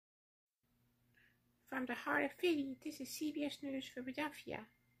From the heart of Philly, this is CBS News Philadelphia.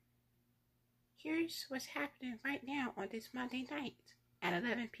 Here's what's happening right now on this Monday night at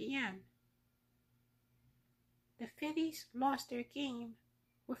 11 p.m. The Phillies lost their game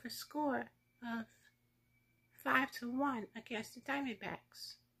with a score of 5-1 against the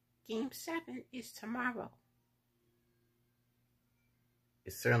Diamondbacks. Game 7 is tomorrow.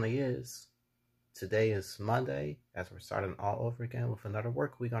 It certainly is. Today is Monday, as we're starting all over again with another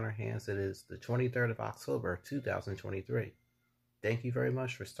work week on our hands. It is the 23rd of October, 2023. Thank you very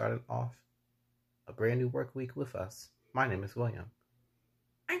much for starting off a brand new work week with us. My name is William.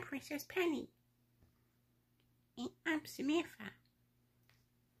 I'm Princess Penny. And I'm Samantha.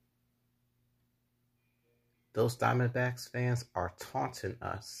 Those Diamondbacks fans are taunting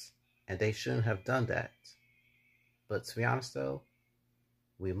us, and they shouldn't have done that. But to be honest though,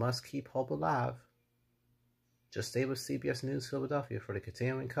 we must keep hope alive. Just stay with CBS News Philadelphia for the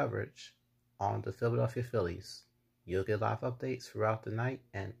continuing coverage on the Philadelphia Phillies. You'll get live updates throughout the night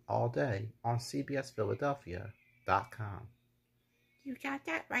and all day on CBSPhiladelphia.com. You got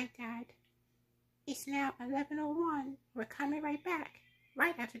that right, Dad. It's now 11:01. We're coming right back,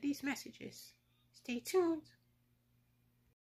 right after these messages. Stay tuned.